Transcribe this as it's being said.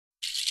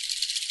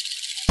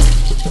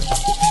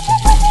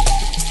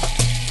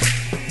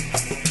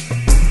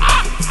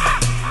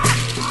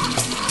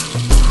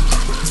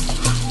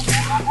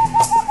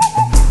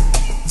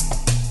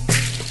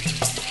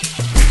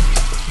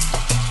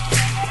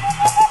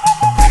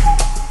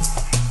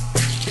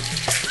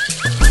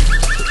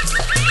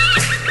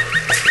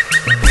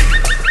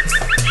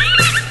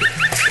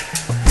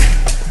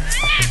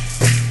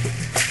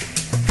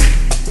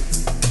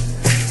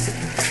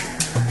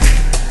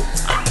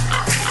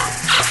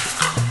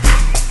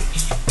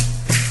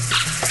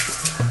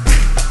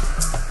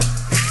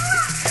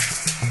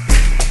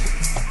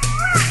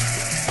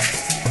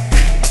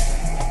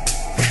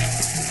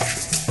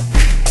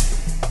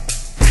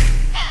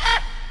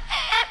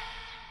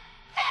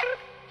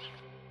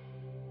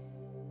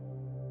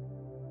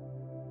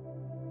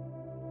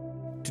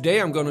Today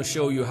I'm going to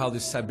show you how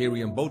this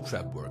Siberian boat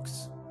trap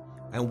works.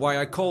 And why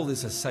I call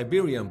this a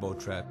Siberian boat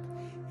trap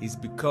is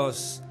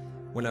because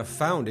when I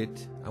found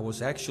it, I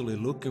was actually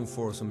looking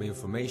for some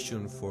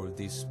information for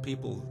these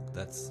people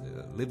that's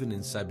living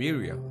in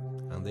Siberia,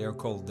 and they are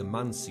called the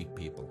Mansi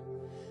people.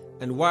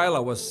 And while I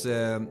was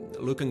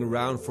looking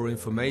around for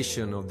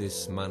information of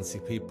these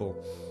Mansi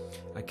people,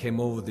 I came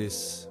over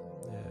this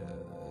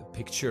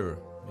picture,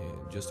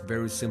 just a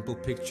very simple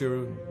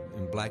picture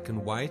in black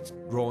and white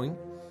drawing.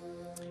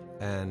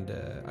 And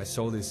I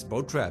saw this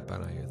boat trap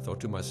and I thought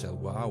to myself,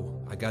 wow,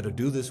 I got to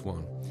do this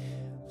one.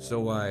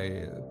 So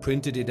I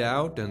printed it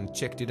out and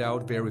checked it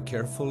out very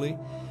carefully,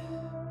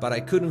 but I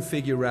couldn't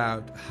figure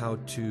out how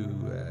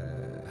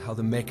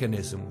the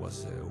mechanism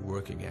was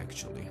working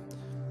actually.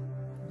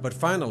 But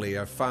finally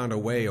I found a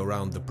way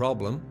around the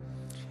problem,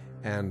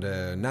 and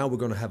now we're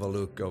going to have a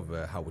look of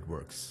how it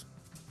works.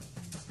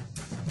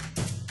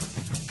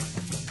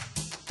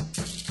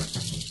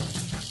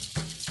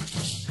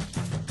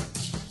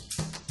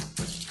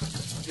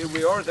 Here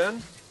we are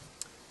then,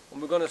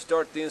 and we're going to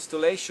start the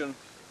installation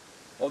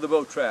of the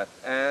boat trap.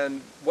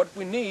 And what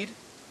we need,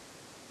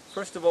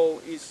 first of all,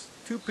 is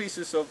two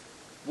pieces of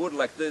wood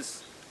like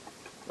this,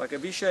 like a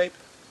V-shape,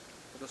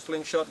 like a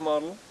slingshot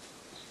model.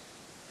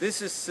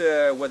 This is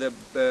where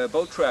the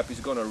boat trap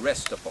is going to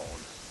rest upon.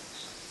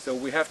 So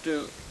we have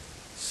to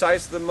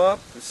size them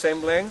up the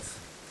same length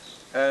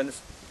and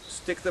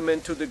stick them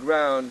into the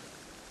ground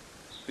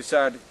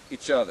beside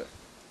each other.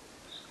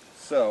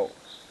 So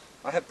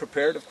I have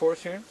prepared, of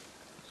course, here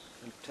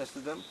and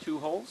tested them, 2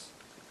 holes.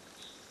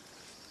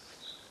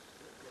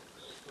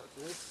 Like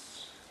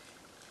this.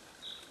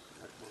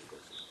 That one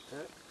goes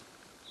like that.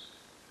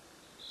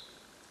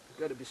 It's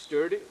got to be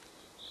sturdy.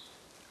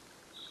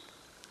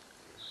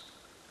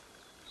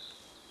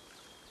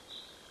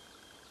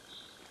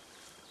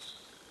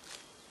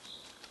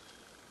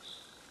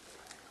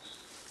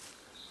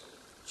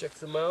 Check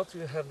them out.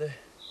 You have the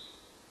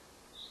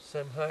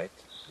same height.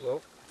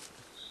 Well,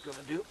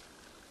 gonna do.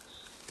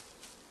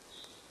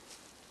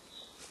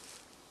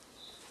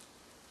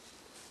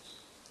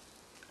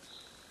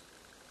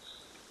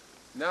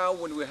 Now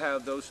when we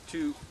have those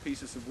 2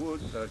 pieces of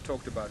wood that I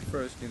talked about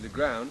first in the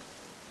ground,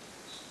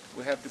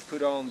 we have to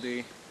put on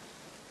the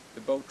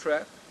boat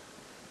trap,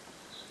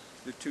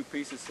 the 2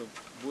 pieces of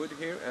wood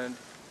here, and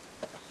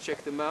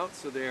check them out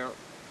so they are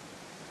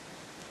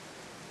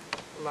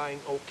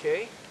lying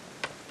okay,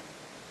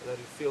 that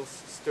it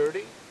feels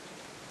sturdy.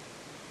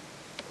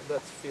 And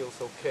that feels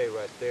okay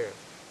right there.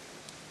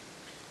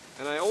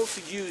 And I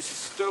also use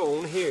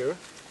stone here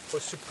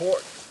for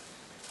support.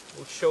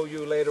 We'll show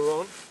you later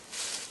on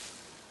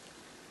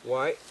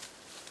why.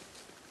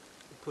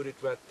 Put it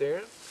right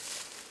there.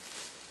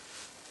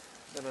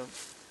 Then I'll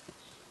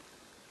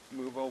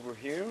move over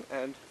here,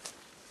 and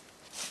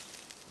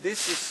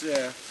this is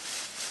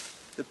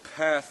the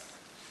path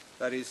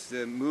that is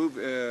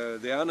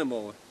the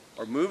animal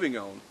are moving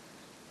on.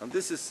 And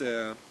this is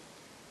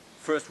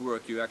first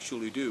work you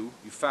actually do.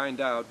 You find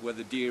out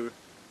whether deer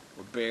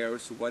or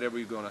bears or whatever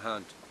you're going to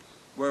hunt,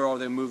 where are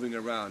they moving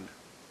around.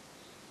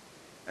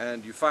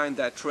 And you find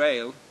that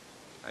trail,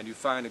 and you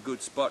find a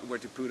good spot where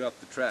to put up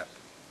the trap.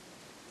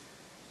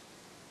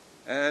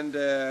 And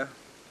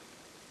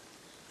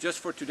just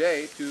for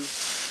today, to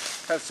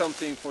have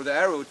something for the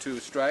arrow to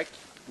strike,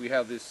 we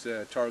have this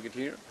target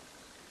here.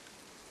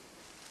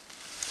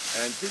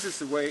 And this is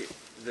the way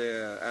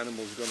the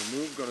animal is going to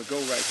move. Going to go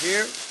right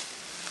here,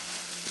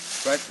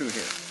 right through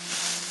here.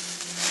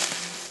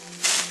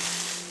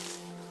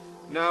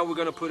 Now we're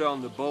going to put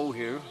on the bow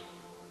here,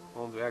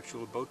 on the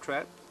actual boat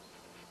trap,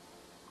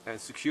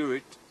 and secure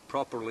it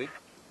properly.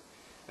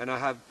 And I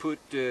have put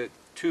 2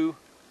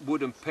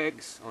 wooden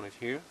pegs on it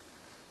here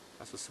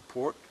as a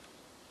support.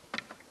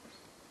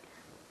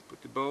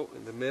 Put the bow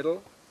in the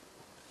middle.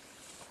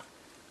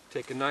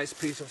 Take a nice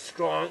piece of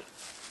strong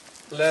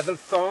leather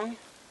thong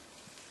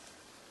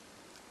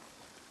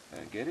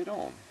and get it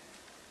on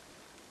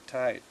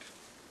tight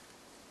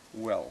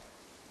well.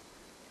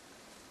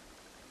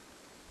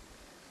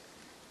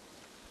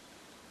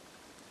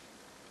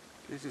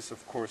 This is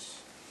of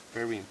course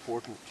very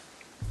important.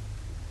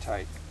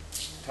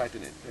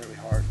 Tighten it very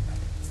hard.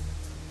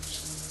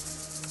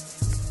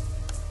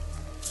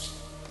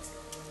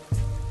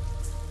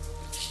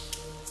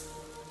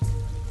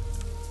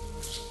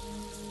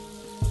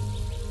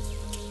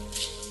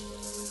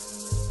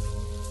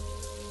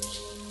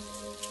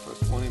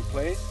 First one in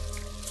place.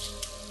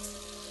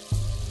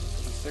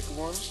 The second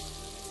one.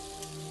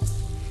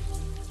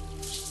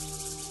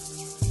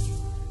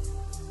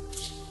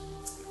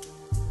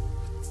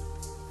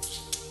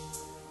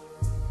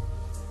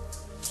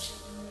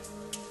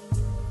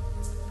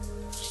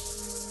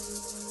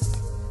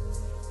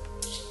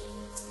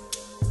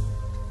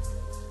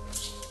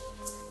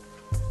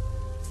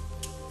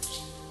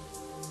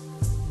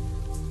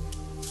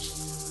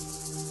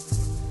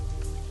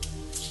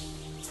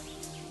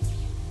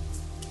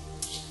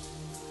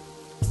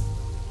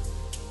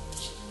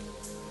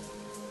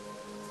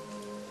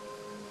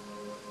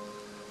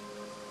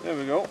 There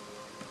we go. It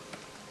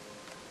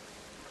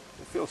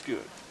feels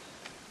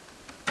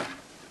good.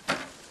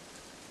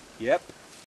 Yep,